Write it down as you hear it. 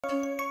Hello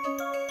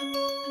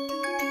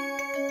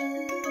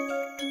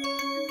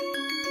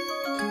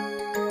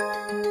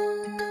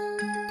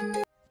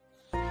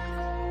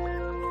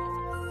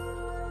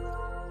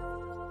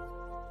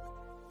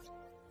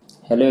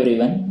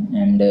everyone,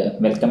 and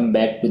welcome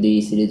back to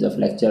the series of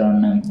lecture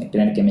on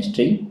actinide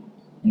chemistry.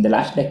 In the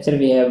last lecture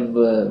we have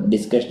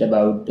discussed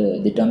about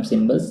the term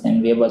symbols,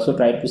 and we have also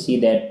tried to see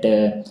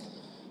that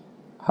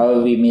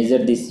how we measure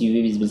this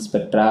UV visible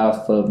spectra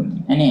of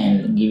any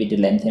angle, give it a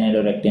lanthanide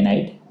or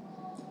actinide.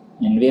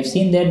 And we have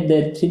seen that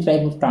the three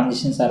types of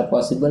transitions are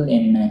possible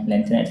in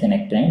lanthanides and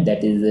actinide,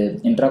 that is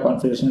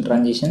intra-configuration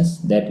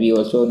transitions, that we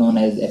also known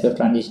as FF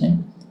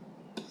transition,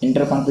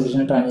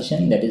 interconfigurational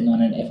transition, that is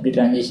known as FD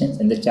transitions,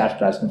 and the charge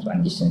transfer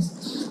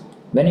transitions.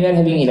 When you are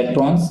having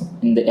electrons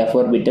in the f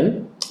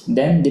orbital,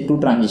 then the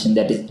two transitions,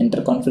 that is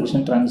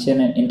interconfiguration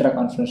transition and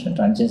intraconfiguration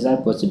transitions, are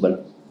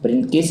possible. But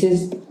in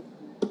cases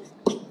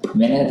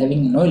when you are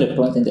having no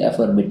electrons in the f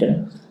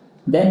orbital,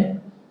 then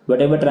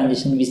whatever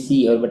transition we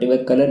see or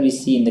whatever color we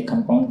see in the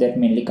compound, that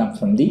mainly comes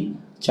from the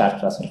charge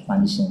transfer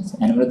transitions.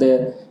 And one of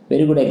the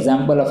very good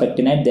example of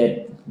actinide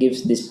that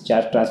gives this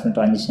charge transfer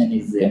transition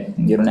is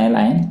uranyl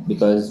ion,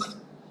 because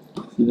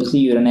if you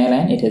see uranyl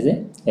ion, it has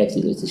a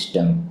F0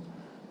 system.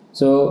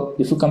 So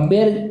if you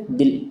compare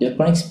the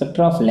electronic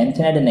spectra of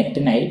lanthanide and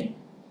actinide,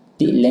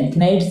 the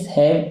lanthanides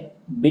have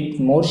bit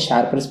more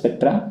sharper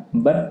spectra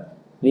but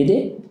with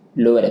a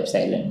lower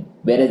epsilon,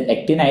 whereas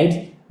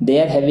actinides, they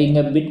are having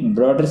a bit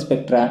broader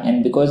spectra,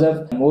 and because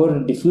of more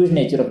diffuse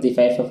nature of the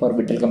 5f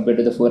orbital compared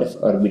to the 4f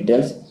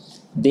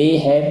orbitals, they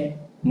have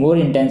more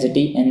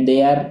intensity and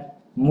they are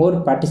more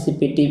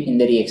participative in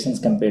the reactions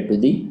compared to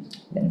the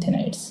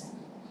lanthanides.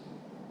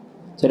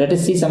 So let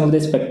us see some of the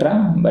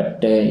spectra,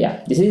 but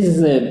this is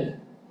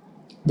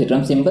the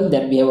term symbol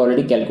that we have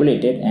already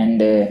calculated,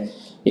 and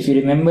if you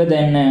remember,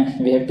 then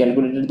we have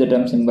calculated the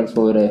term symbol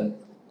for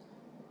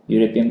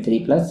europium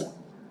 3+,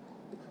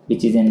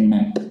 which is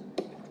in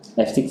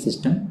F6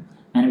 system,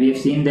 and we have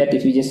seen that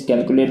if you just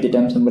calculate the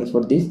term symbol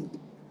for this,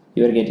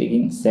 you are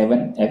getting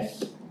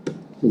 7F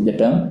is the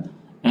term,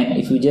 and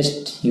if you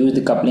just use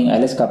the coupling,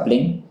 LS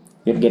coupling,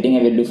 you are getting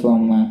a value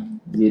from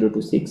 0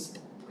 to 6,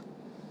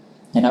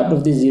 and out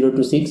of this 0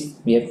 to 6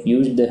 we have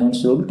used the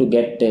Hund's rule to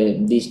get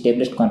the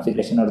stablest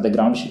configuration or the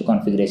ground state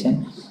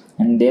configuration,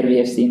 and there we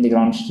have seen the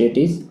ground state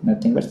is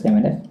nothing but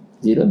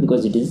 7F0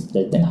 because it is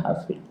less than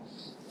half filled.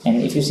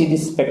 And if you see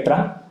this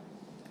spectra,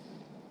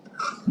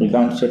 the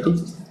ground state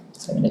is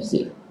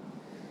 7F0.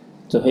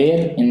 So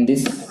here in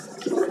this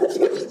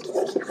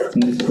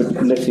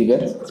particular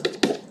figure,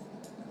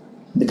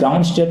 the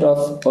ground state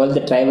of all the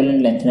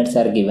trivalent lanthanides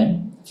are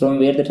given, from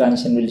where the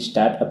transition will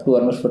start up to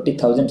almost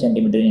 40,000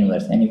 centimeter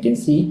inverse. And you can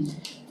see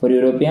for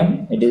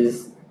europium it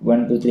is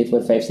 1, 2, 3,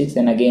 4, 5, 6,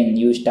 and again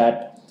you start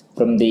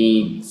from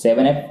the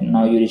 7F,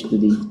 now you reach to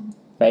the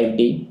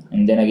 5D,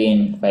 and then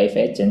again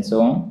 5H, and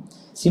so on.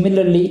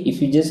 Similarly,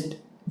 if you just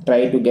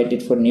try to get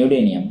it for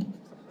neodymium,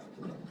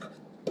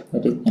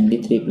 that is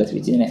Nd3+, which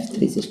is an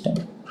F3 system,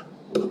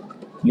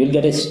 you will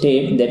get a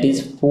state that is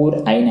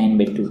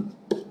 4I9/2.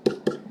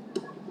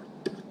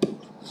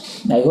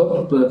 I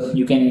hope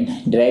you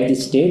can derive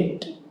this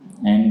state,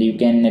 and you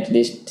can at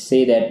least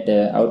say that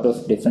out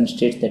of different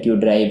states that you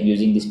derive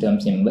using this term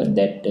symbol,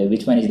 that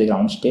which one is the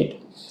ground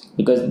state,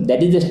 because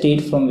that is the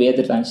state from where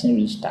the transition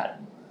will start,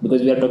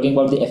 because we are talking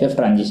about the FF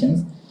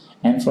transitions,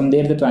 and from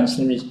there the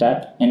transition will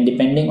start, and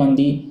depending on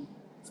the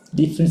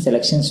different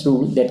selections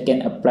rule that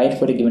can apply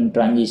for a given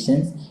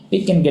transitions,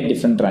 we can get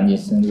different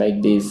transitions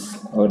like this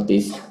or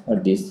this or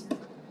this.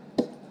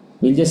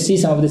 We'll just see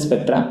some of the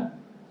spectra,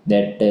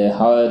 that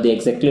how they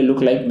exactly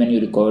look like when you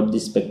record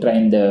this spectra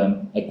in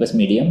the aqueous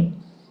medium.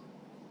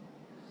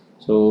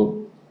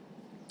 So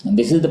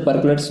this is the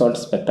percolated salt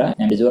spectra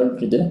and dissolved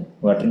to the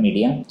water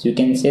media. So you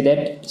can say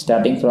that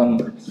starting from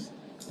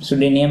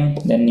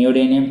praseodymium, then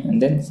neodymium,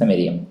 and then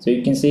samarium. So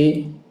you can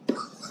say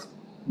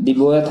the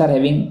both are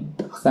having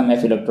some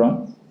F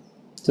electron,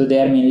 so they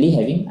are mainly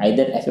having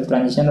either FF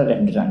transition or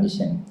FD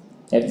transition.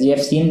 As we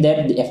have seen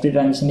that the FD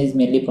transition is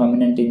mainly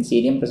prominent in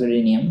cerium,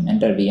 praseodymium,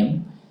 and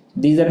terbium.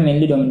 These are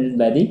mainly dominated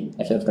by the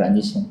FF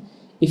transition.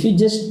 If you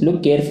just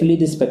look carefully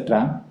the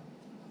spectra,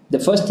 the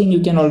first thing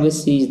you can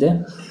always see is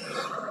the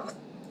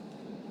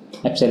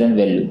epsilon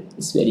value.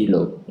 It's very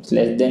low. It's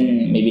less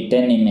than maybe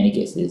 10 in many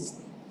cases.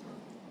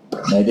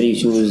 Whether you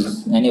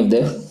choose any of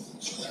the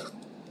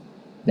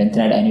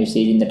lanthanide ion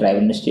usage in the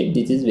trivalent state,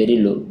 this is very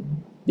low.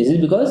 This is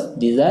because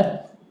these are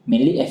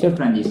mainly FF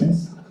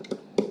transitions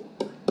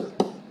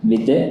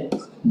with the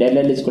del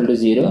L is equal to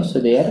 0, so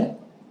they are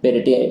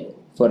parity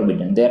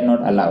forbidden, they are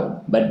not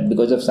allowed. But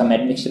because of some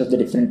admixture of the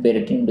different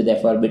parity into the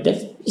F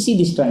orbitals, we see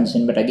this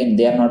transition, but again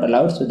they are not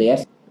allowed, so they are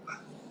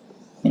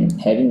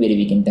having very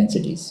weak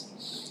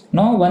intensities.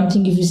 Now one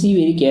thing, if you see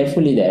very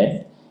carefully,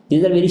 that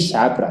these are very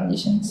sharp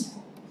transitions,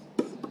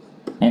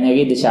 and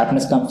again the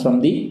sharpness comes from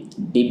the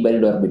deep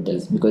buried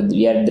orbitals, because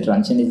the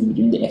transition is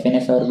between the F and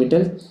F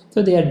orbitals,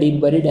 so they are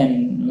deep buried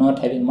and not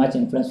having much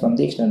influence from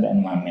the external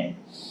environment.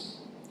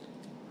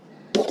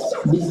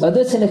 The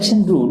other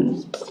selection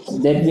rule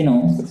that we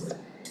know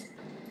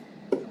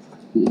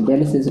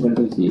del S is equal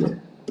to 0.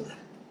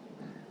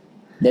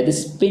 That the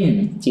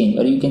spin change,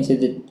 or you can say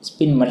the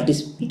spin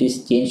multiplicity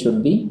change,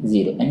 should be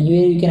 0. And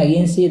here you can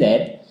again see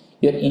that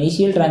your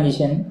initial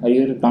transition or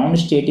your ground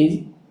state is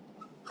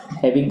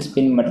having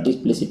spin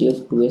multiplicity of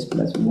 2s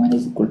plus 1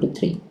 is equal to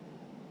 3.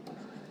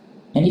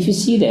 And if you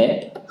see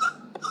that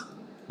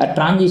a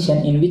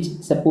transition in which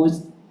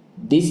suppose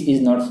this is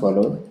not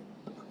followed,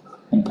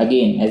 and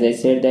again as I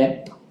said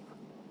that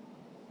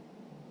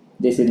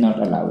this is not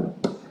allowed.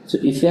 So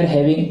if you are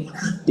having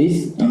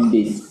this and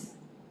this,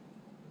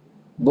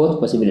 both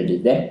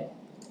possibilities, that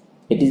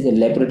it is a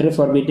laboratory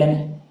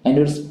forbidden and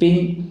your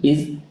spin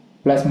is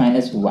plus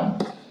minus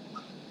 1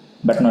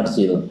 but not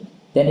 0,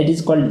 then it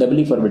is called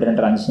doubly forbidden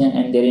transition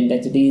and their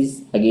intensity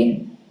is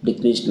again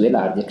decreased to a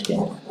large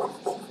extent.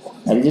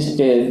 I will just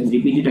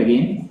repeat it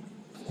again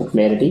for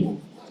clarity.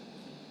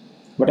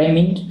 What I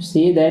mean to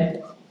say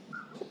that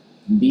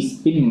the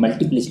spin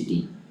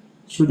multiplicity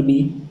should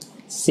be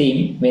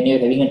same when you are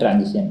having a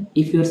transition.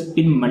 If your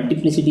spin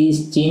multiplicity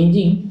is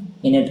changing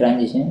in a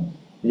transition,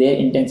 their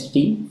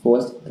intensity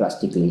falls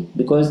drastically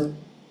because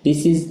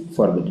this is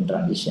forbidden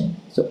transition.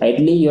 So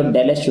ideally your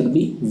del S should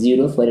be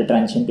 0 for a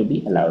transition to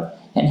be allowed.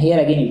 And here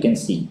again you can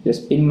see your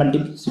spin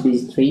multiplicity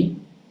is 3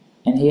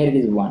 and here it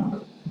is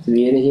 1. So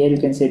here you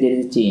can say there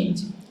is a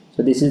change.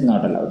 So this is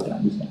not allowed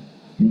transition.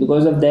 And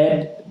because of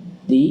that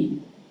the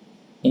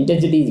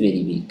intensity is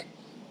very weak.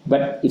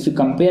 But if you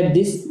compare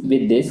this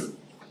with this,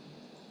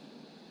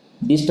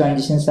 these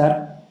transitions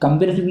are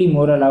comparatively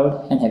more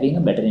allowed and having a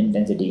better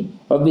intensity.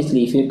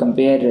 Obviously, if you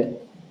compare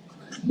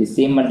the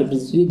same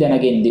multiplicity, then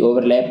again the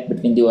overlap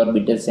between the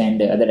orbitals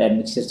and other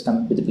admixtures come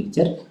into the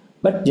picture.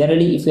 But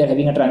generally, if you are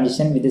having a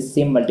transition with the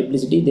same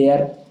multiplicity, they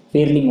are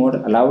fairly more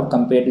allowed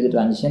compared to the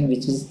transition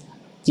which is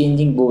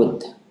changing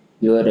both.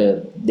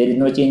 There is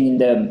no change in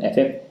the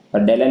FF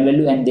or del L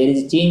value, and there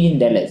is a change in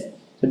del S.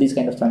 So these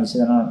kind of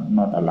transitions are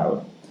not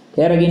allowed.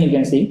 Here again, you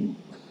can see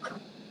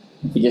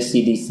if you just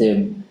see this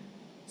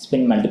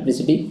spin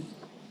multiplicity,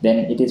 then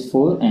it is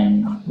 4,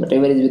 and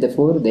whatever is with the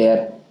 4 they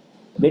are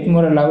bit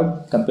more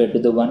allowed compared to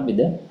the one with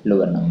the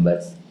lower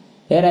numbers.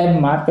 Here I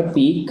have marked a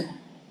peak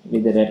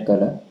with the red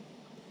color.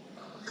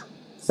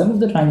 Some of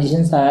the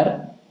transitions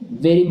are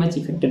very much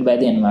affected by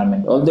the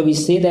environment. Although we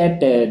say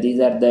that these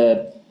are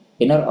the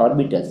inner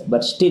orbitals,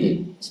 but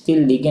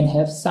still they can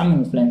have some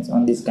influence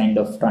on this kind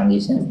of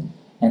transitions,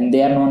 and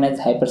they are known as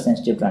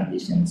hypersensitive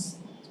transitions.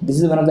 This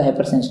is one of the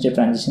hypersensitive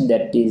transitions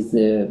that is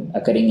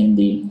occurring in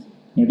the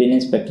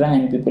Newtonian spectra,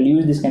 and people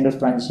use this kind of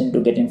transition to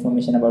get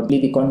information about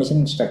the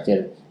conditioning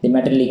structure, the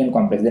metal ligand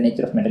complex, the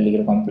nature of metal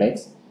ligand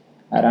complex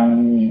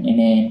around in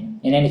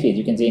any phase.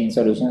 You can say in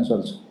solutions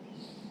also.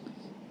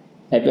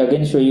 I will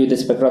again show you the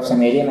spectra of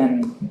samarium,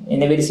 and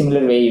in a very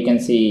similar way you can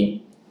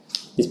see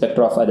the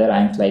spectra of other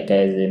ions like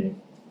as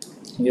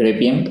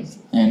europium.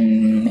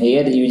 And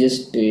here you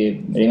just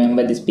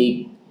remember this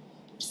peak.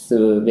 It's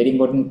a very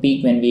important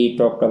peak when we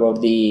talked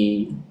about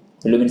the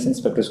luminescence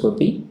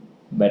spectroscopy.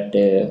 But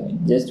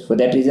just for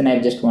that reason I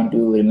just want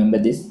to remember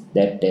this,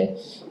 that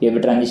you have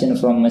a transition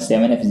from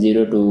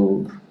 7F0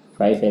 to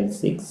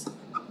 5L6,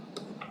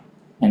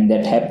 and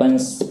that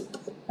happens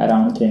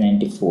around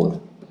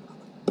 394.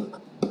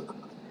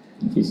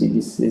 If you see,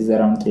 this is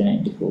around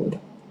 394.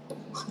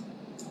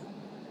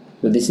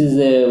 So this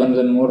is one of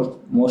the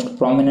most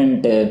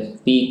prominent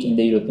peak in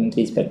the europium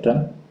 3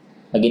 spectrum.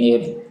 Again you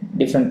have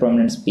different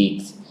prominent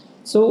peaks.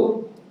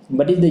 So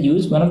what is the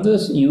use? One of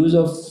those use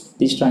of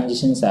these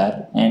transitions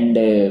are, and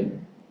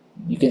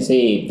you can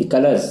say the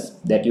colors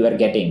that you are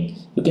getting,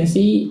 you can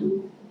see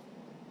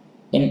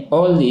in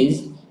all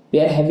these we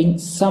are having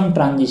some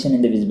transition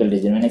in the visible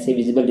region. When I say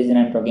visible region,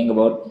 I am talking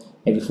about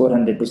maybe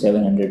 400 to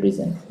 700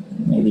 region,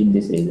 maybe in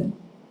this region.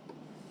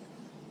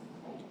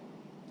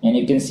 And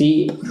you can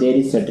see there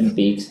is certain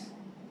peaks.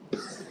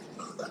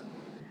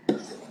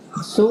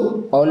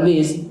 So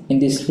always in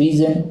this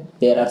region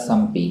there are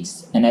some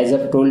peaks, and as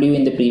I've told you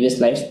in the previous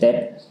slides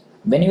that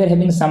when you are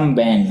having some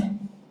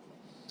band,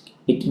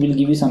 it will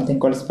give you something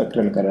called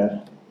spectral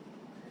color,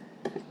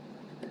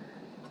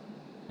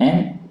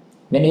 and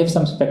when you have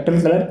some spectral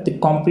color, the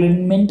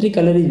complementary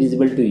color is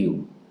visible to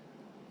you.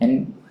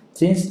 And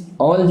since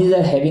all these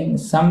are having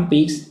some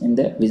peaks in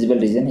the visible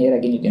region, here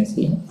again you can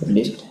see the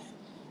list.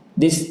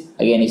 This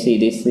again, you see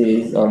this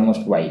is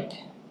almost white.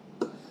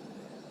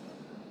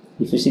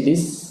 If you see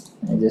this,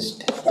 I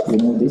just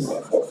remove this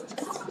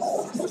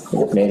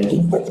for clarity,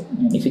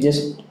 and if you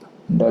just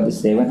draw the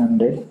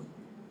 700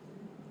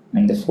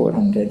 and the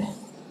 400,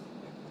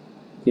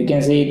 you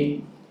can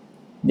see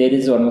there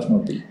is almost no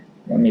peak,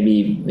 or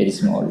maybe very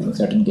small. In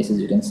certain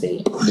cases you can say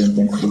the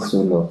intensity is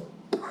so low.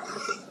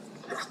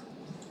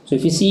 So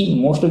if you see,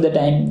 most of the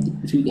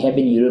time if you have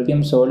in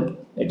europium salt,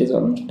 it is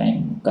almost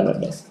time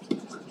colorless.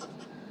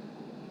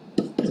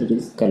 It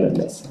is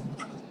colorless.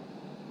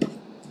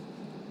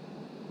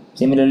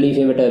 Similarly, if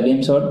you have a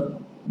terbium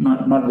salt,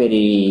 not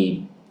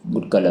very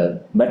good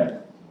color.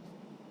 But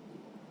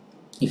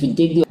if you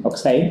take the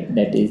oxide,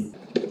 that is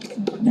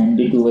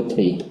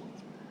 92/3,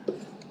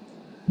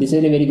 this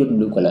is a very good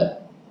blue color.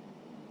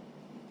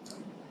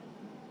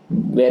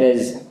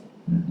 whereas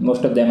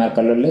most of them are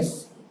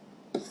colorless.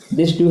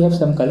 These do have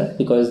some color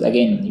because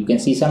again you can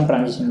see some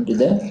transition to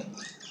the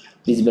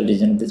visible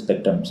region of the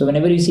spectrum. So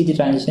whenever you see the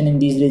transition in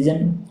this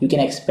region, you can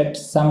expect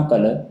some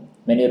color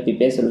when you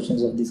prepare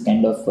solutions of this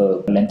kind of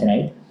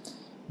lanthanide.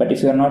 But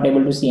if you are not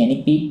able to see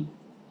any peak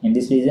in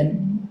this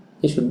region,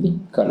 they should be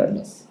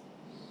colorless.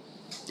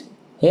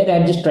 Here I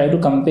have just tried to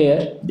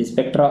compare the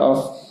spectra of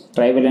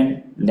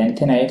trivalent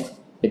lanthanides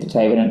with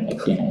trivalent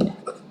actinide.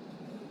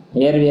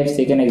 Here we have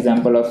taken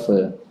example of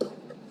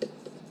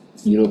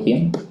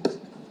europium,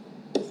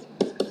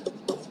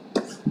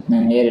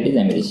 and here it is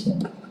americium,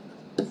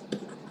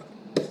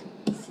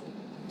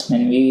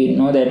 and we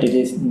know that it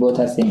is both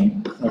are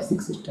same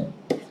S6 system.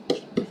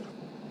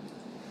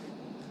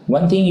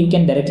 One thing you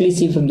can directly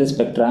see from the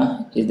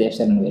spectra is the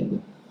epsilon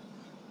value.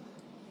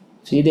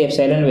 See the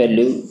epsilon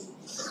value,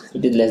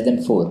 it is less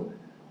than 4.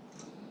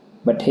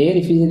 But here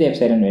if you see the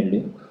epsilon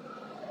value,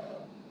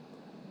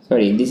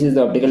 sorry, this is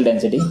the optical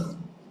density.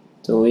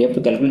 So we have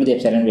to calculate the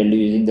epsilon value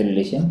using the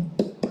relation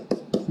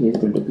E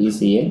equal to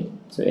PCL.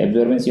 So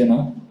absorbance you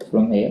know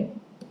from here.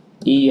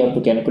 E you have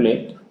to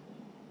calculate,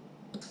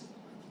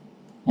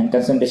 and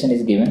concentration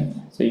is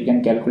given. So you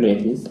can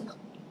calculate this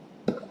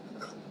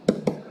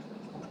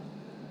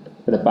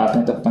for the path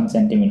length of 1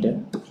 centimeter.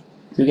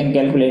 So you can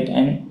calculate,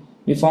 and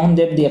we found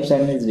that the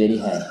epsilon is very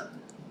high.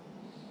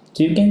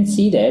 So you can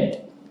see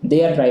that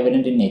they are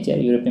trivalent in nature,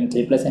 europium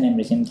 3 plus and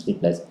americium 3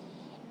 plus.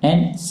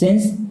 And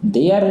since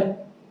they are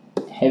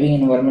having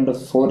an involvement of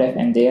 4F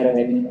and they are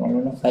having an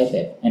involvement of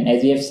 5F, and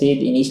as we have said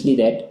initially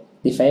that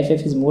the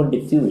 5F is more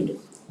diffused,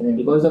 and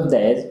because of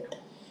that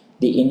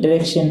the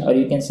interaction, or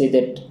you can say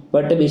that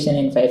perturbation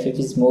in 5F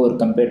is more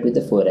compared to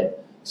the 4F.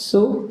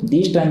 So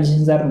these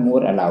transitions are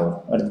more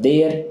allowed, or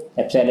their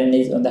epsilon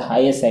is on the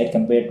higher side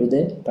compared to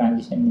the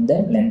transition in the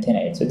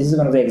lanthanide. So this is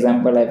one of the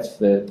example I've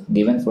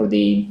given for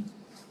the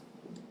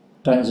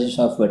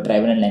transition of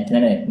trivalent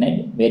lanthanide and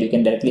actinide, where you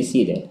can directly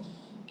see that.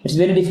 It's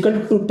very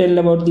difficult to tell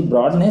about the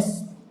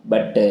broadness,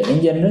 but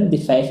in general the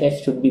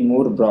 5F should be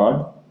more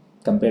broad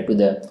compared to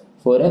the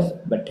 4F,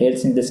 but here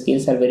since the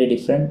scales are very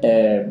different,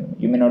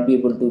 you may not be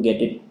able to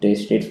get it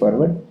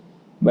straightforward,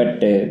 but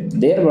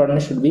their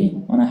broadness should be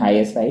on a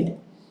higher side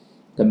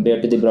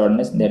compared to the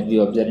broadness that we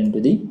observe into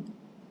the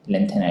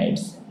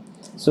lanthanides.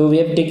 So we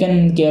have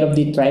taken care of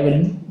the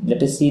trivalent.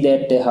 Let us see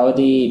that how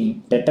the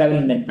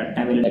tetravalent and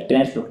pentavalent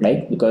actinides look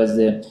like, because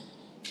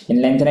in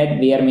lanthanide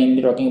we are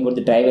mainly talking about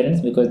the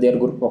trivalents because their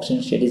group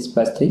oxygen state is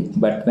 +3,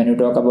 but when you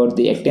talk about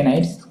the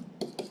actinides,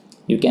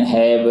 you can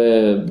have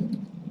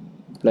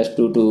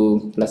 +2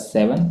 to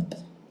 +7.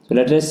 So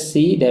let us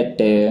see that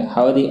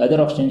how the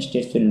other oxygen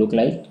states will look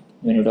like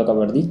when you talk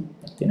about the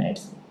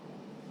actinides.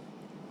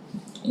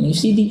 You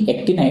see the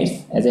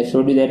actinides, as I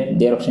showed you that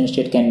their oxygen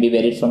state can be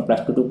varied from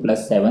 +2 to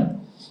 +7.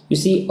 You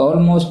see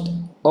almost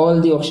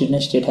all the oxygen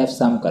state have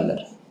some color.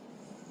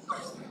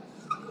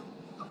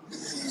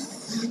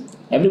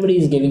 Everybody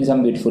is giving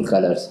some beautiful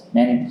colors,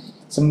 and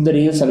some of the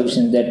real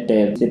solutions that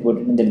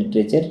reported in the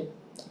literature,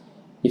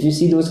 if you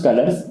see those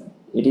colors,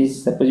 it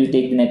is, suppose you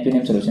take the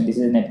neptunium solution, this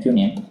is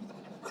neptunium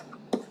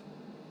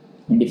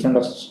in different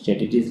oxygen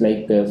state, it is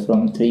like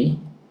from 3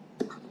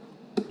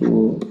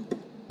 to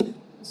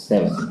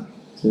 7.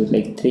 So it's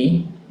like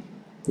 3,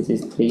 this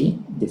is 3,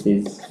 this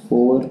is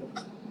 4,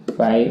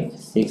 5,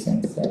 6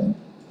 and 7.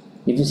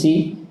 If you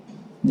see,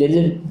 there is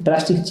a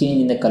drastic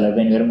change in the color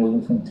when we are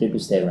moving from 3 to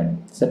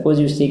 7. Suppose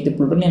you take the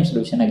plutonium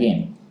solution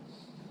again,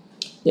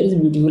 there is a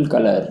beautiful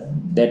color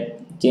that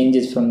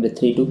changes from the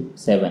 3 to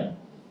 7.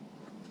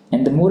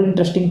 And the more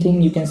interesting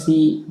thing, you can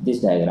see this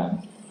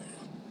diagram.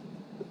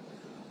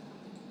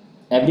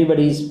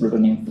 Everybody is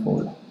plutonium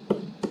 4.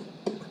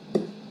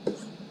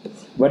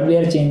 What we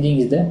are changing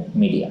is the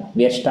media.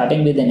 We are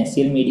starting with an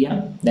HCl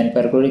media, then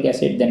perchloric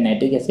acid, then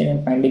nitric acid,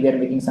 and finally we are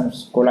making some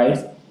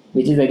colloids,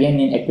 which is again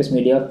in aqueous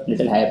media of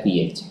little higher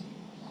pH.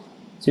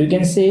 So you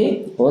can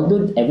say,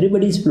 although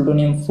everybody is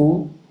plutonium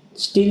 4,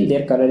 still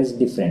their color is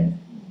different.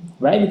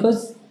 Why?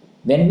 Because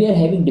when we are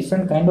having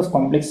different kind of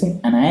complexing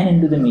anion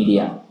into the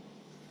media,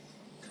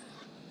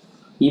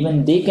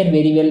 even they can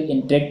very well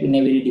interact in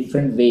a very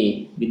different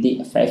way with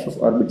the 5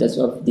 orbitals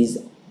of these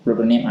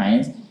plutonium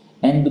ions,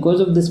 and because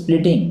of the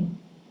splitting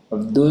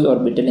of those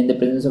orbitals in the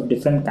presence of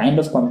different kind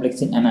of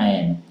complexing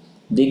anion,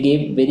 they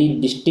gave very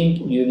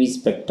distinct UV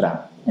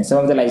spectra, and some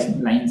of the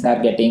lines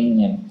are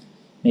getting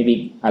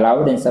maybe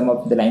allowed and some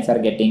of the lines are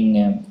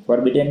getting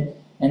forbidden,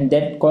 and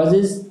that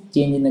causes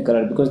change in the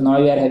color, because now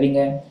you are having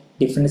a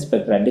different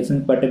spectra,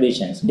 different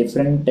perturbations,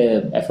 different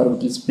f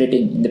orbital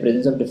splitting in the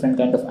presence of different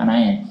kind of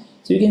anion.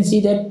 So you can see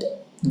that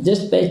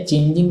just by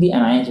changing the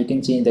anions you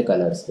can change the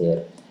colors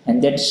here,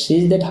 and that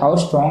shows that how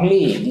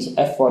strongly this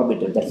f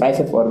orbital, that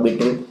 5f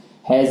orbital,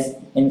 has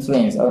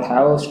influence, or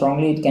how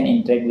strongly it can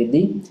interact with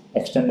the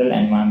external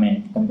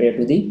environment compared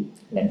to the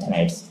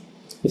lanthanides.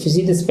 If you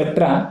see the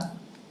spectra,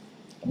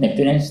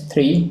 neptunium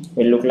 3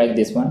 will look like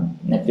this one.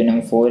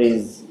 Neptunium 4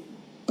 is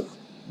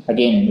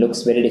again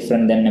looks very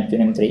different than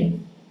neptunium 3,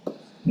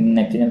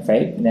 neptunium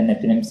 5, then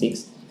neptunium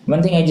 6.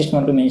 One thing I just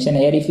want to mention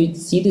here, if you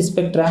see the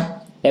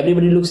spectra,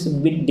 everybody looks a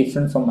bit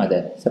different from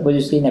other. Suppose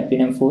you see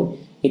Neptunium 4,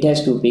 it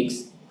has 2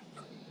 peaks,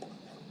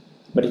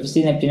 but if you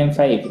see Neptunium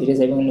 5, it is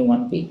having only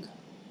 1 peak.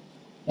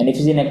 And if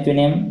you see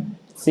Neptunium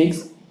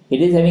 6,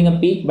 it is having a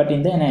peak but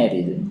in the NI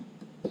region.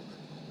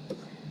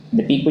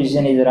 The peak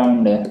position is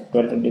around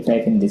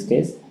 1225 in this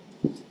case.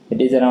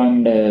 It is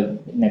around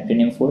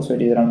Neptunium 4, so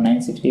it is around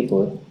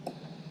 964.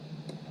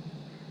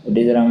 It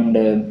is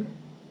around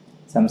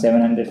some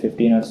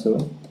 715 or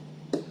so.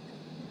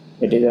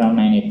 It is around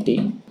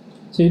 980.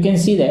 So you can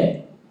see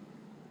that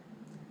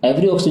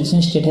every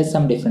oxidation state has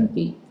some different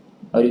peak,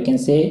 or you can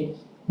say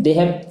they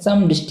have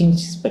some distinct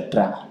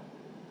spectra.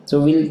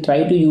 So we'll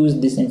try to use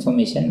this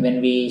information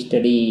when we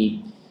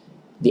study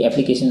the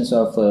applications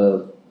of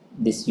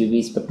this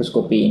UV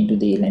spectroscopy into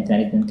the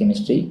lanthanide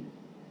chemistry.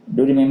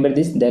 Do remember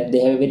this, that they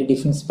have very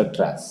different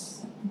spectra.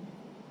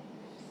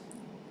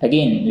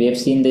 Again, we have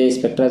seen the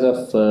spectra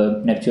of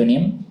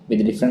neptunium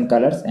with different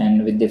colors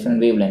and with different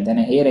wavelength, and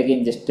here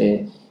again just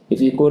if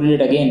you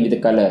correlate again with the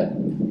color,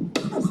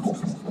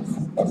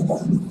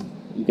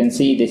 you can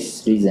see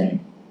this region,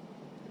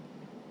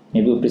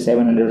 maybe up to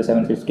 700 or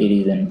 750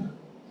 region.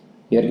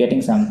 You are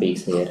getting some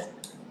peaks here.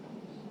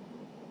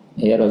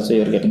 Here also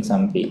you are getting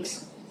some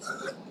peaks.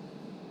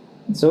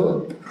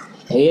 So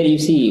here you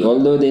see,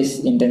 although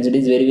this intensity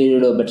is very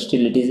low, but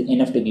still it is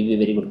enough to give you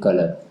very good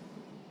color.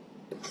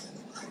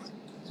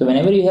 So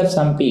whenever you have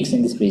some peaks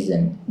in this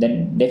region,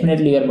 then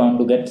definitely you are bound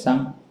to get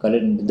some color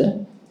into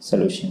the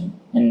solution.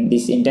 And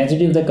this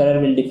intensity of the color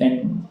will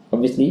depend,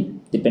 obviously,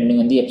 depending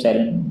on the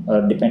epsilon,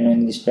 or depending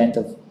on the strength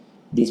of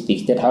these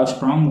peaks, that how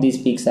strong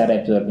these peaks are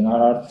absorbing, or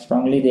how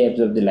strongly they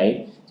absorb the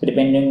light. So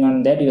depending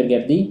on that, you will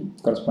get the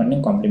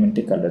corresponding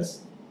complementary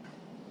colors.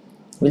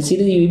 We'll see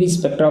the UV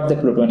spectra of the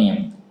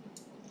plutonium.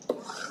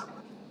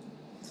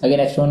 Again,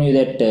 I've shown you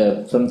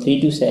that from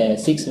 3 to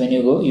 6, when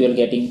you go, you are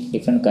getting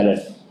different color.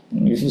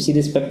 If you see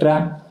the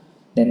spectra,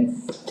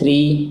 then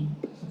 3,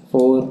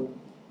 4,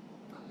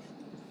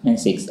 and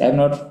 6. I have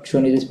not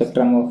shown you the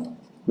spectrum of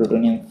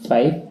plutonium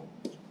 5,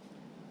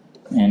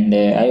 and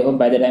I hope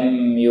by the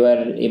time you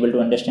are able to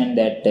understand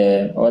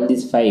that all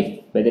these 5,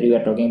 whether you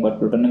are talking about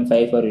plutonium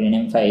 5 or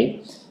uranium 5,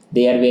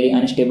 they are very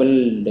unstable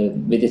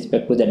with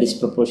respect to the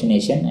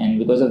disproportionation, and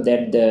because of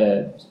that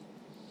the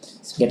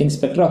getting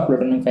spectra of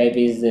plutonium 5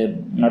 is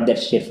not that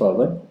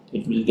straightforward.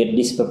 It will get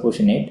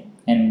disproportionate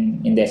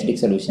and in the acidic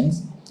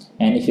solutions,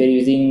 and if you are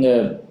using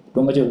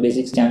too much of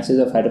basic, chances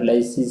of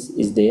hydrolysis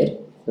is there.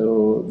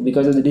 So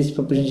because of the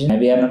disproportionation,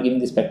 we are not giving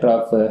the spectra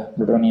of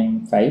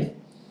plutonium 5.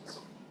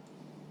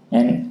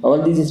 And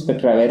all these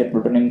spectra, where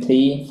plutonium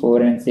 3,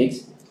 4 and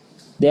 6,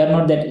 they are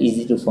not that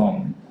easy to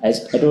form.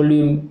 As I told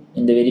you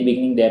in the very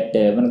beginning that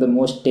one of the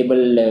most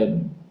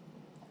stable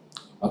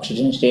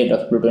oxidation state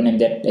of plutonium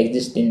that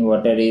exists in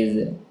water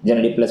is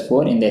generally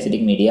 +4 in the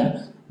acidic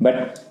media.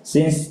 But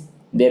since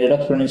their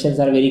redox potentials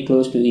are very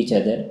close to each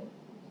other,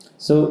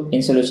 so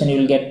in solution you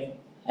will get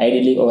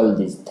ideally all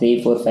these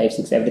 3, 4, 5,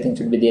 6, everything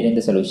should be there in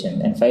the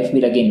solution, and 5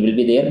 will again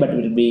be there, but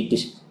will be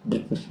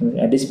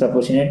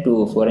disproportionate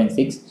to 4 and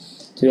 6.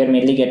 So we are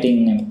mainly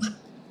getting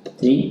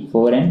 3,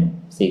 4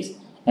 and 6,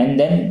 and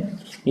then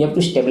you have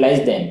to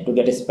stabilize them to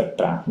get a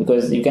spectra,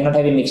 because you cannot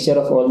have a mixture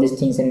of all these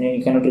things and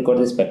you cannot record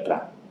the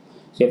spectra.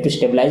 So you have to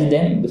stabilize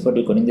them before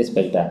recording the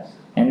spectra,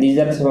 and these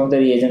are some of the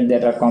reagents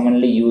that are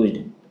commonly used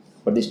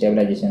for the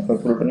stabilization. For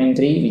plutonium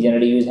 3, we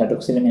generally use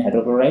hydroxylamine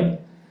hydrochloride.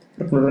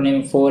 For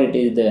plutonium 4, it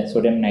is the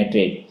sodium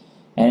nitrate.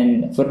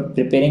 And for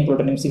preparing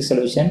plutonium 6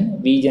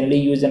 solution, we generally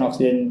use an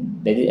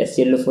oxidant, that is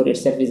HCl4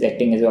 itself is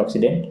acting as an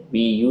oxidant. We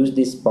use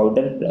this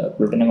powder,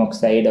 plutonium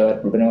oxide or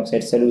plutonium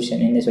oxide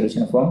solution in a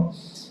solution form.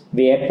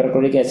 We add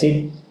perchloric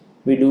acid,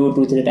 we do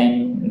 2-3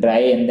 times dry,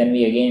 and then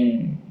we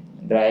again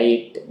dry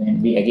it,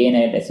 and we again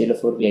add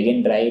HCl4, we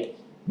again dry it.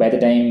 By the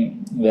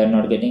time we are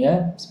not getting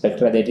a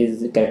spectra that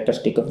is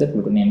characteristic of the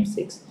plutonium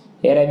 6.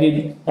 Here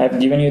I have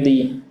given you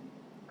the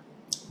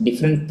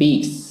different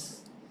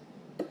peaks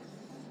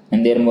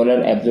and their molar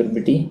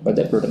absorbability for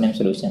the plutonium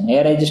solution.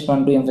 Here I just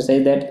want to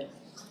emphasize that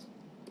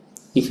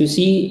if you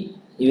see,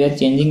 you are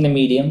changing the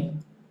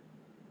medium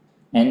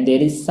and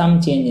there is some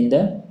change in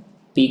the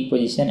peak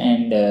position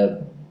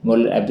and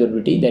molar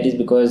absorbability, that is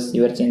because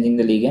you are changing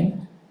the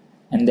ligand,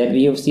 and that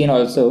we have seen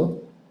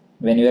also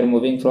when you are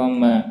moving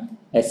from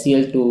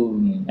HCl to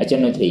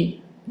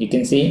HNO3. You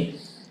can see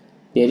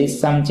there is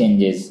some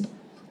changes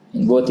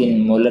in both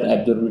in molar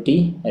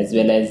absorbability as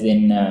well as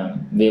in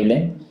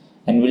wavelength,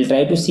 and we'll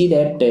try to see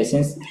that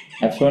since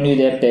I've shown you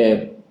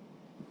that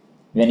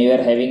when you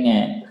are having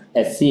a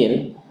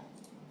HCl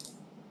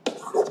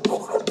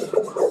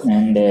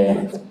and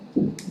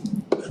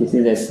this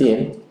is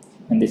HCl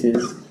and this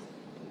is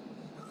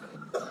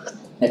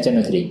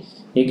HNO3,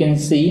 you can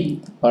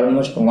see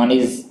almost one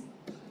is,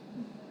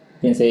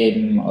 you can say,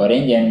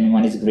 orange and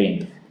one is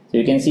green. So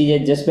you can see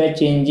that just by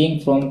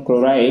changing from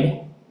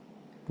chloride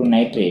to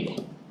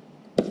nitrate,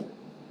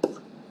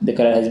 the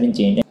color has been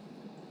changed.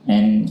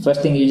 And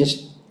first thing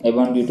I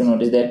want you to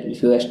notice that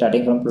if you are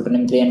starting from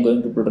plutonium 3 and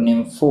going to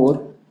plutonium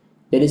 4,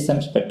 there is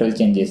some spectral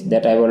changes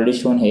that I have already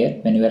shown here.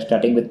 When you are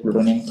starting with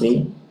plutonium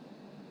 3,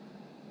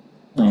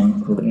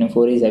 plutonium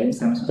 4 is having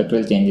some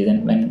spectral changes,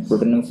 and when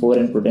plutonium 4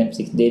 and plutonium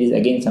 6 there is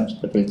again some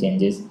spectral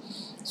changes.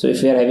 So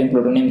if you are having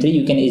plutonium 3,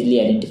 you can easily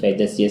identify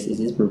this, yes, this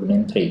is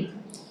plutonium 3.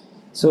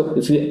 So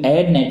if you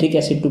add nitric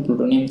acid to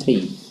plutonium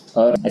 3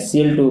 or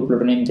HCl to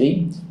plutonium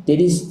 3, there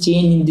is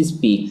change in these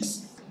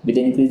peaks. With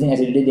increasing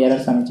acidity there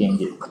are some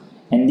changes,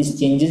 and these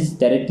changes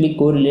directly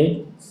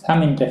correlate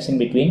some interaction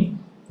between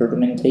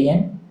plutonium 3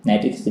 and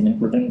nitric acid and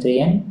plutonium 3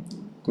 and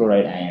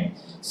chloride ion.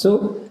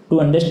 So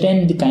to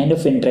understand the kind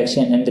of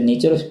interaction and the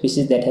nature of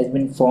species that has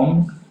been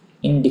formed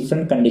in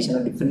different conditions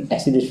or different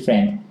acidity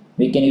strength,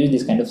 we can use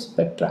this kind of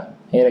spectra.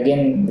 Here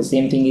again the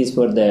same thing is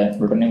for the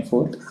plutonium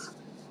 4.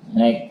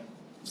 Like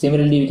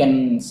similarly we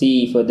can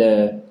see for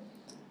the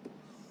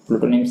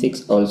plutonium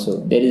 6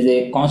 also, there is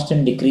a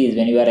constant decrease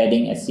when you are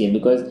adding HCl,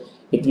 because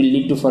it will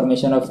lead to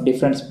formation of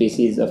different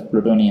species of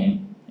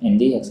plutonium in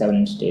the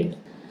hexavalent state.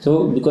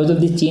 So because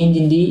of the change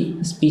in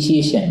the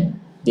speciation,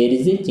 there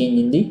is a change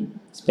in the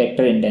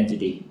spectral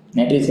intensity.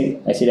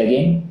 Nitric acid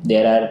again,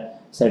 there are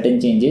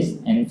certain changes,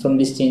 and from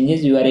these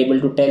changes you are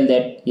able to tell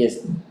that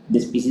yes, the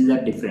species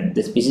are different.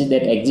 The species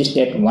that exist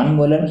at 1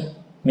 molar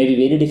may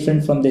be very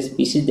different from the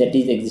species that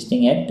is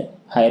existing at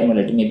higher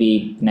molarity,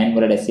 maybe 9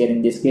 molar HCl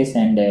in this case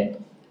and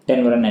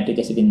 10 molar nitric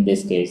acid in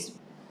this case.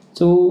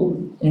 So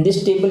in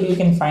this table you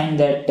can find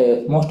that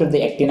most of the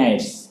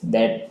actinides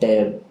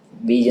that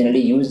we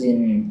generally use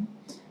in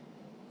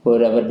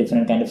for our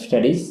different kind of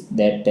studies,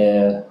 that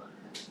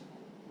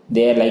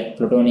they are like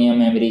plutonium,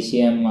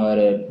 americium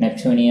or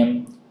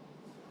neptunium,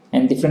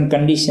 and different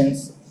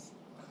conditions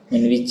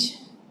in which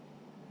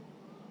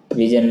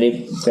we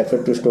generally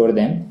prefer to store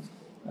them.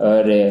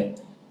 Or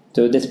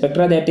so the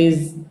spectra that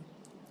is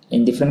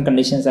in different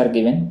conditions are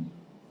given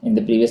in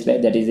the previous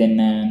slide, that is in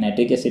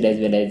nitric acid as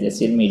well as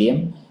HCl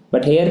medium.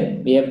 But here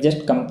we have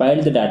just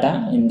compiled the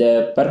data in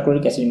the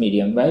perchloric acid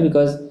medium. Why?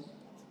 Because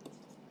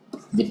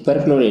the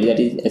perchlorate, that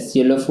is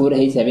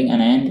HClO4, is having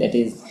an ion that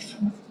is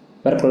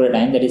perchlorate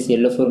ion, that is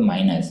ClO4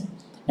 minus,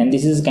 and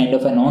this is kind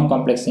of a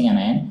non-complexing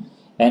anion.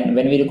 And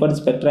when we record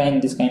spectra in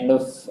this kind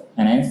of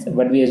anions,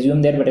 but we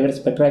assume that whatever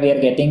spectra we are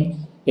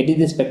getting, it is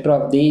the spectra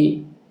of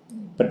the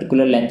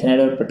particular lanthanide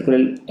or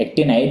particular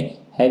actinide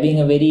having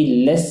a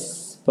very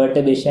less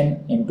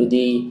perturbation into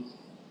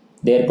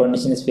their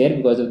coordination sphere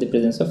because of the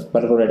presence of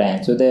perchlorate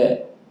ion. So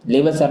the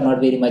levels are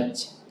not very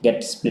much get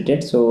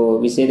splitted. So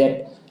we say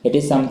that it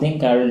is something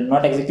called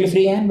not exactly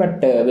free ion,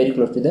 but very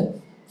close to the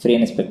free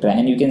ion spectra.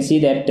 And you can see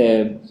that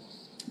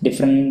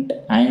different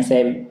ions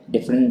have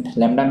different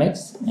lambda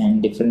max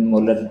and different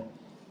molar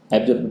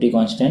absorptivity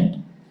constant.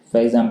 For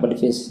example,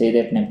 if you say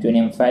that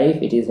neptunium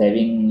 5, it is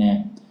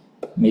having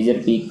major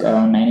peak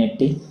around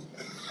 980,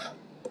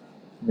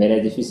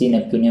 whereas if you see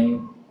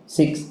neptunium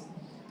 6,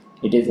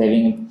 it is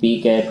having a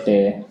peak at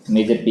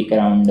major peak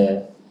around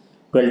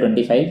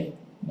 1225.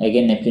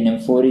 Again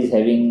neptunium 4 is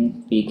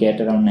having peak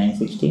at around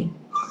 960.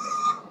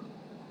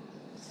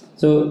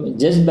 So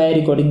just by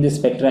recording the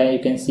spectra, you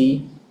can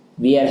see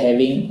we are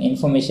having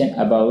information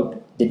about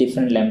the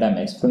different lambda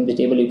max. From the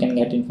table you can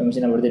get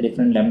information about the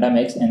different lambda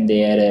max and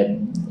their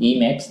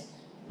Emax,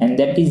 and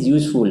that is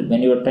useful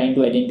when you are trying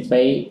to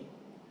identify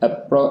a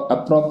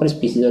proper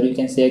species, or you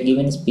can say a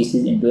given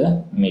species, into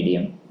a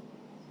medium.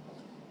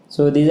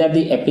 So these are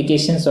the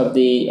applications of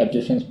the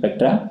absorption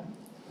spectra.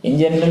 In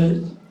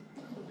general,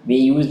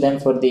 we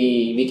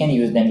can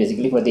use them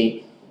basically for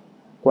the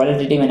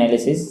qualitative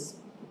analysis.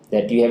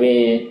 That you have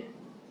a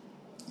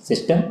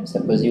system,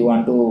 suppose you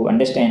want to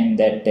understand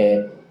that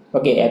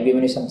okay, I have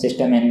given you some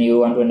system and you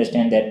want to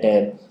understand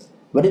that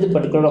what is the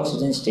particular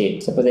oxygen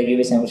state. Suppose I give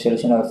you some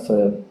solution of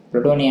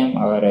plutonium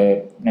or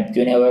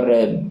neptunium or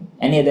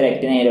any other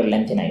actinide or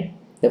lanthanide.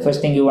 The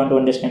first thing you want to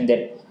understand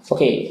that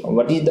okay,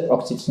 what is the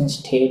oxygen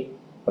state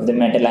of the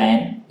metal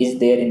ion is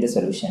there in the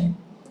solution.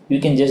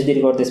 You can just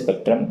record the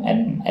spectrum,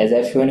 and as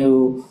I've shown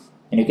you,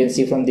 and you can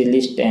see from the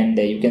list and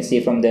you can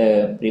see from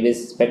the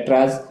previous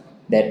spectra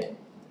that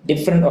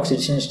different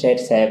oxidation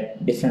states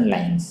have different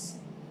lines.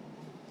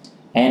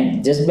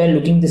 And just by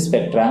looking the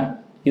spectra,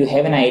 you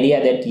have an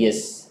idea that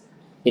yes,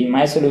 in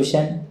my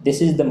solution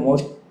this is the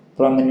most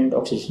prominent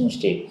oxidation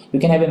state. You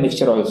can have a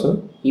mixture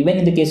also. Even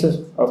in the case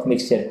of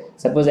mixture,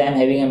 suppose I am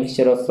having a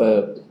mixture of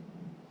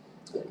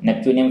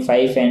neptunium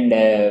 5 and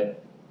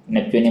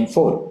neptunium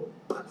 4.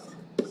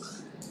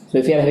 So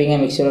if you are having a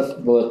mixture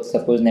of both,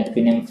 suppose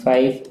neptunium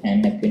 5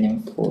 and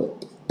neptunium 4,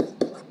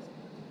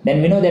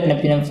 then we know that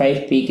neptunium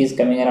 5 peak is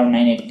coming around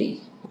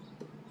 980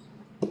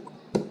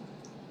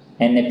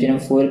 and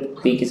neptunium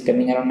 4 peak is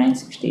coming around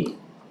 960.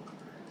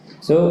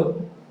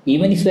 So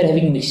even if you are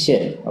having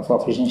mixture of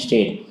oxidation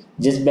state,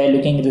 just by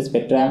looking at the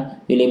spectra,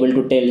 you will be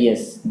able to tell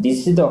yes,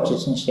 this is the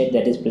oxidation state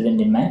that is present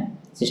in my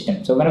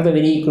system. So one of the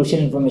very crucial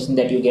information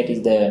that you get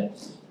is the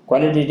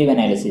qualitative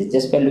analysis.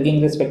 Just by looking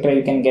at the spectra,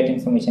 you can get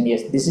information,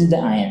 yes, this is the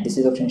ion, this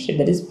is the oxidation state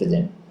that is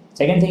present.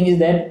 Second thing is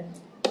that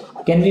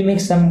can we make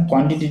some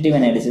quantitative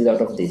analysis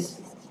out of this?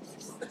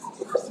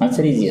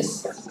 Answer is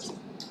yes.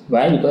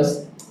 Why?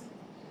 Because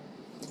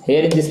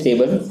here in this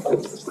table,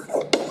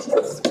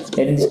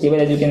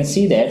 as you can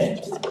see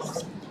that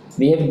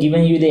we have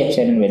given you the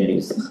epsilon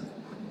values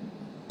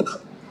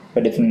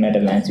for different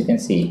metal ions, you can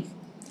see.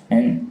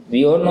 And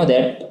we all know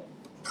that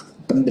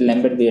from the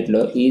Lambert-Beer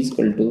law, E is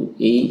equal to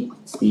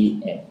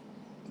ACM.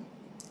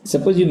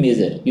 Suppose you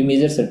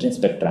measure certain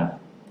spectra.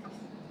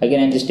 Again,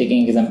 I am just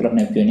taking example of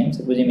neptunium.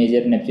 Suppose you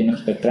measure neptunium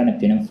spectra,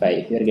 neptunium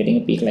 5. You are getting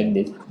a peak like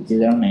this, which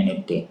is around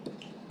 980.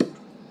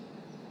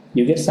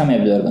 You get some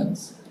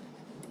absorbance.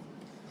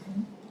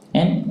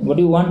 And what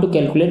you want to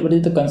calculate, what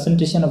is the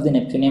concentration of the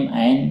neptunium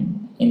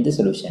ion in the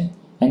solution.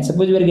 And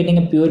suppose you are getting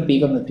a pure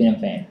peak of neptunium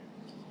 5.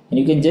 And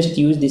you can just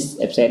use this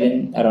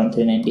epsilon around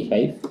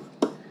 395,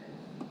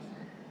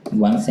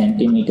 1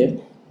 centimeter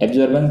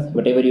absorbance,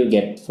 whatever you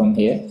get from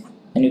here,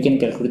 and you can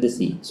calculate the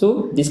C.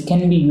 So this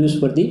can be used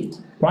for the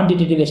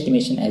quantitative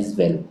estimation as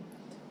well.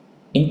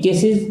 In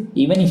cases,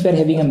 even if you are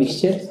having a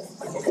mixture,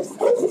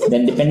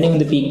 then depending on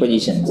the peak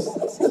positions.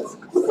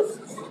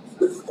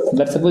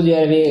 But suppose you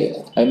have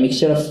a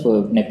mixture of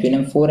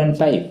neptunium 4 and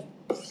 5.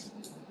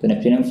 So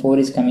neptunium 4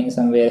 is coming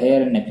somewhere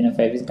here and neptunium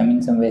 5 is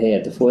coming somewhere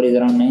here. The 4 is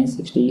around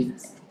 960,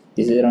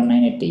 this is around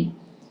 980.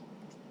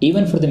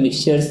 Even for the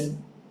mixtures,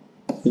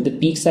 if the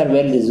peaks are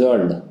well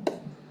resolved,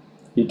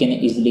 you can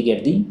easily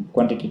get the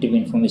quantitative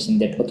information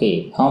that,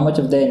 okay, how much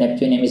of the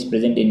neptunium is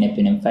present in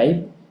neptunium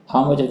 5,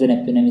 how much of the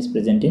neptunium is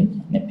present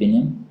in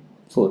neptunium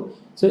 4.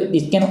 So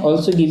it can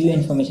also give you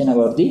information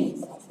about the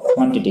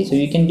quantity. So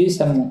you can do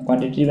some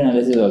quantitative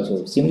analysis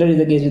also. Similar is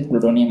the case with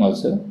plutonium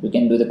also. You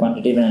can do the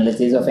quantitative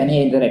analysis of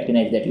any other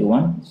actinide that you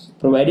want,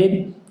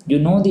 provided you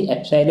know the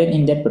epsilon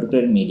in that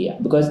particular media,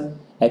 because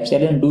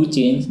epsilon do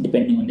change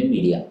depending on the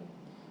media.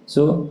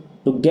 So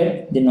to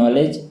get the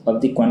knowledge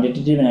of the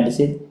quantitative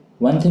analysis,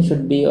 one thing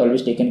should be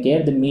always taken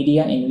care: the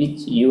media in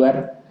which you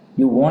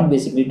want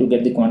basically to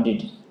get the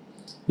quantity.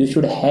 You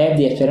should have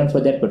the epsilon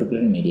for that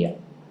particular media.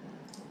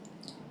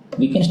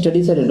 We can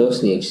study the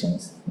redox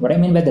reactions. What I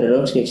mean by the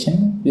redox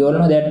reaction, we all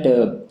know that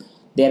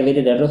they are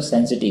very redox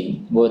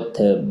sensitive. Both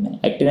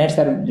actinides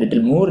are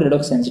little more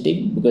redox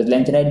sensitive because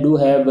lanthanide do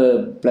have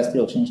plus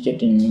 3 oxidation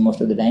state in most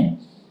of the time,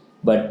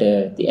 but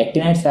the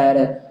actinides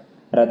are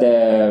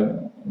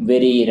rather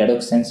very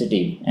redox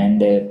sensitive.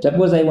 And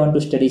suppose I want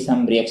to study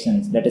some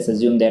reactions. Let us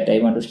assume that I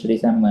want to study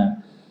some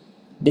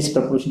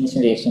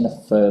disproportionation reaction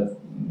of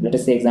let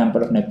us say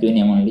example of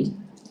neptunium only.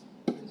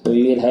 So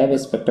we will have a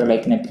spectra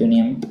like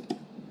neptunium,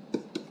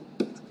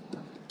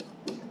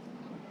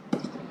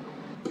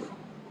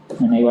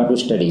 and I want to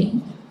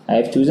study. I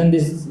have chosen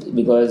this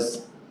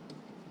because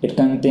it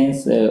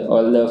contains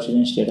all the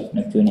oxidation state of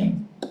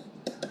neptunium.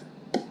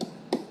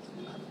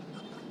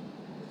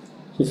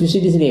 So if you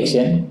see this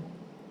reaction,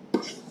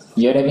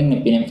 you are having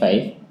neptunium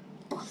 5,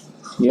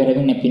 you are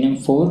having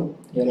neptunium 4,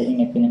 you are having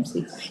neptunium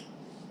 6,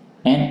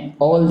 and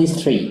all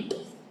these three,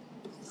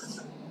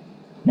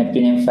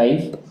 neptunium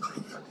 5,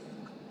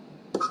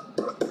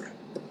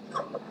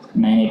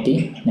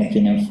 980,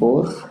 neptunium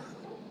 4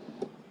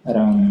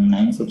 around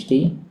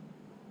 960,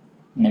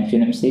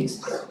 neptunium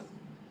 6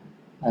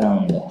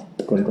 around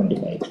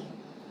 1225.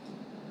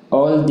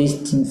 All these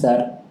things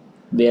are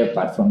way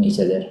apart from each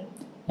other.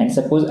 And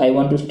suppose I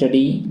want to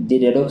study the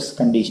redox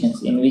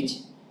conditions in which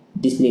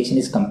this reaction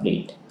is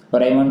complete,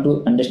 or I want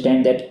to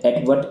understand that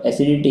at what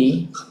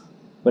acidity,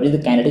 what is the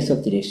kinetics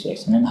of the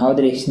reaction and how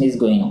the reaction is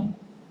going on.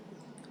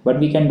 What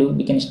we can do,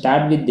 we can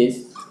start with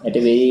this at a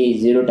very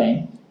zero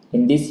time.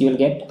 In this you will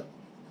get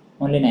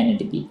only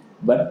 980p,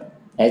 but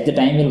as the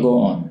time will go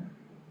on,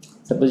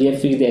 suppose you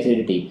have fixed the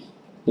acidity,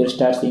 you will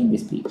start seeing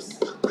these peaks.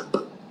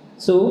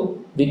 So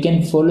we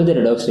can follow the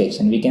redox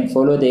reaction, we can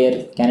follow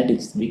their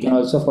kinetics, we can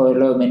also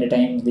follow many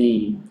times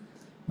the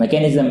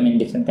mechanism in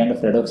different kind of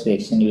redox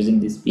reaction using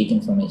these peak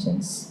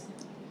informations.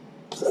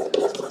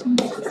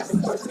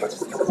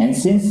 And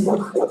since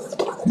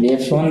we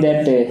have shown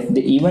that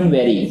they even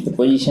vary, the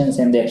positions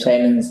and the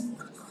epsilons,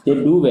 they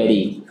do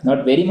vary,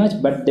 not very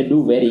much, but they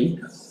do vary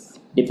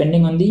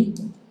depending on the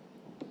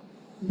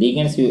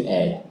ligands you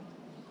add.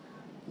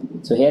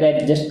 So here I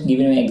have just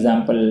given you an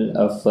example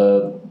of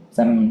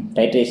some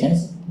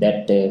titrations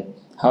that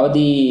how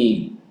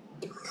the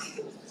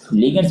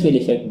ligands will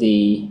affect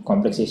the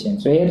complexation.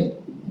 So here,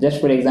 just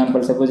for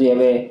example, suppose you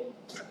have a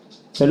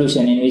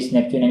solution in which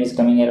neptunium is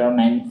coming around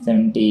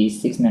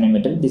 976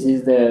 nanometer. This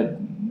is the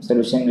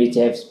solution which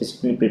I have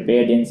specifically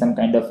prepared in some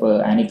kind of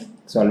ionic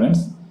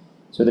solvents.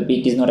 So the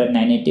peak is not at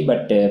 980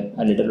 but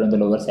a little on the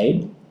lower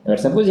side. But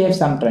suppose you have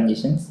some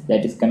transitions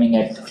that is coming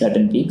at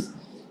certain peaks,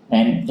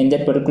 and in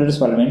that particular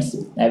solvents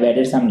I have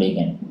added some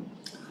ligand,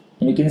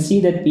 and you can see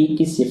that peak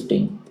is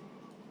shifting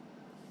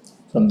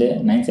from the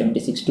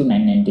 976 to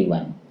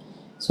 991.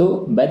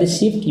 So by the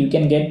shift you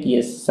can get,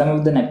 yes, some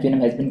of the neptunium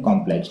has been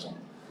complexed,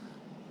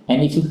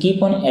 and if you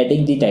keep on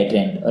adding the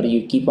titrant or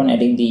you keep on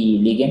adding the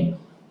ligand,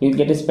 you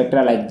get a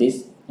spectra like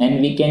this,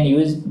 and we can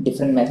use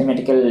different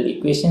mathematical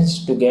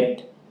equations to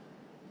get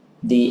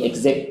the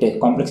exact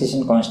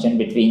complexation constant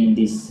between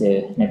this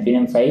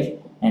neptunium 5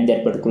 and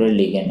that particular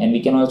ligand. And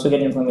we can also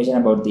get information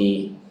about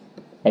the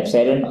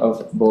epsilon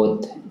of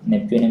both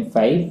neptunium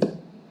 5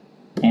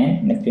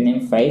 and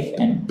neptunium 5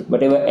 and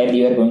whatever L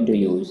you are going to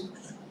use.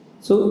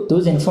 So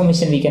those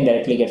information we can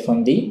directly get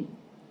from the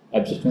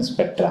absorption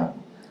spectra.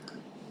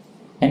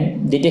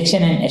 And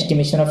detection and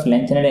estimation of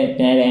lanthanide and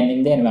actinide ion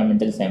in the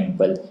environmental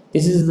sample.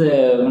 This is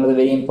one of the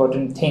very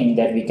important thing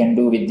that we can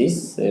do with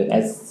this,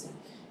 as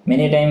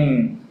many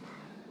time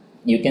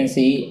you can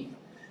see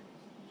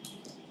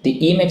the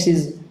Emax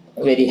is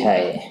very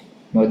high,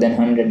 more than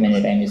 100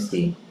 many times you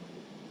see.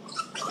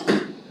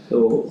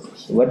 So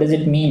what does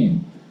it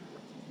mean?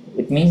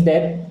 It means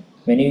that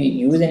when you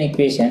use an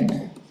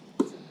equation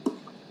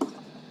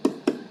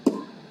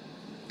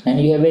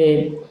and you have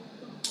a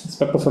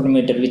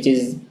spectrophotometer which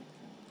is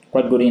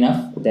quite good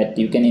enough that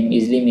you can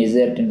easily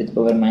measure 10 to the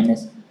power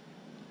minus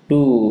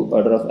 2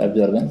 order of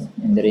absorbance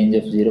in the range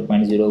of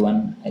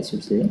 0.01, I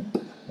should say,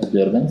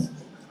 absorbance.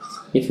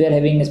 If you are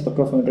having a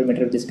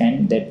spectrophotometer of this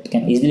kind that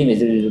can easily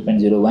measure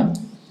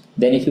 0.01,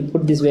 then if you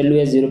put this value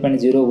as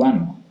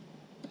 0.01,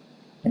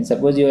 and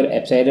suppose your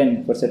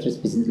epsilon for such a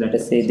species, let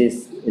us say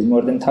this is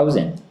more than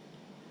 1000,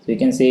 so you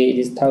can say it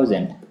is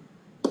 1000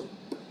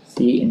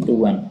 C into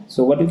 1.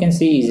 So what you can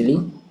see easily,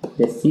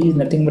 that C is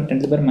nothing but 10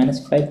 to the power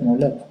minus 5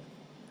 molar.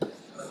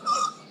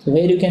 So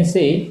here you can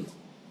say,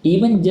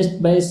 even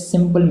just by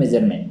simple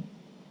measurement,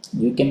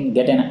 you can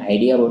get an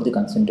idea about the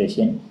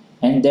concentration,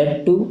 and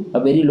that too a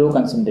very low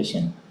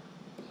concentration.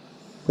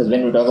 Because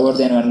when we talk about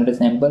the environmental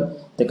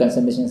sample, the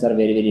concentrations are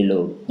very, very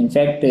low. In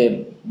fact,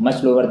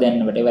 much lower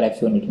than whatever I've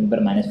shown, 10 to the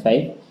power minus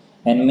 5.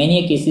 And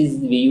many cases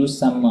we use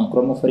some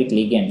chromophoric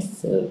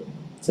ligands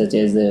such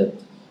as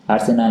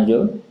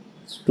arsenaljo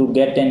to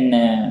get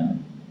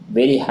an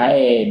very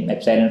high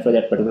epsilon for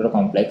that particular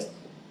complex.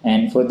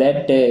 And for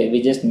that,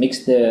 we just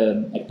mix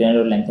the actinide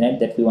or lanthanide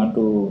that we want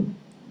to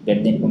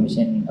get the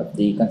information of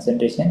the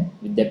concentration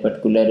with that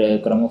particular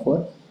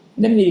chromophore.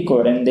 Then we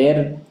record, and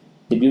there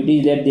the beauty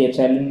is that the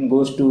epsilon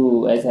goes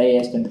to as high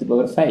as 10 to the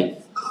power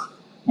 5.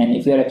 And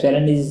if your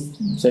epsilon is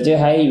such a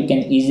high, you can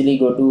easily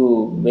go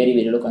to very,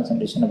 very low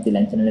concentration of the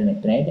lanthanide and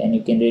actinide, and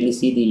you can really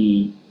see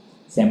the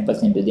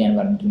samples into the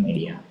environmental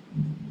media.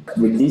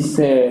 With this,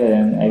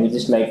 I would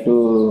just like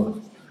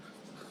to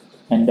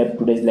end up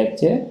today's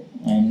lecture,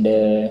 and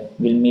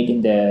we'll meet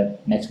in the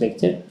next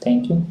lecture.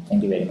 Thank you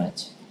very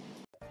much.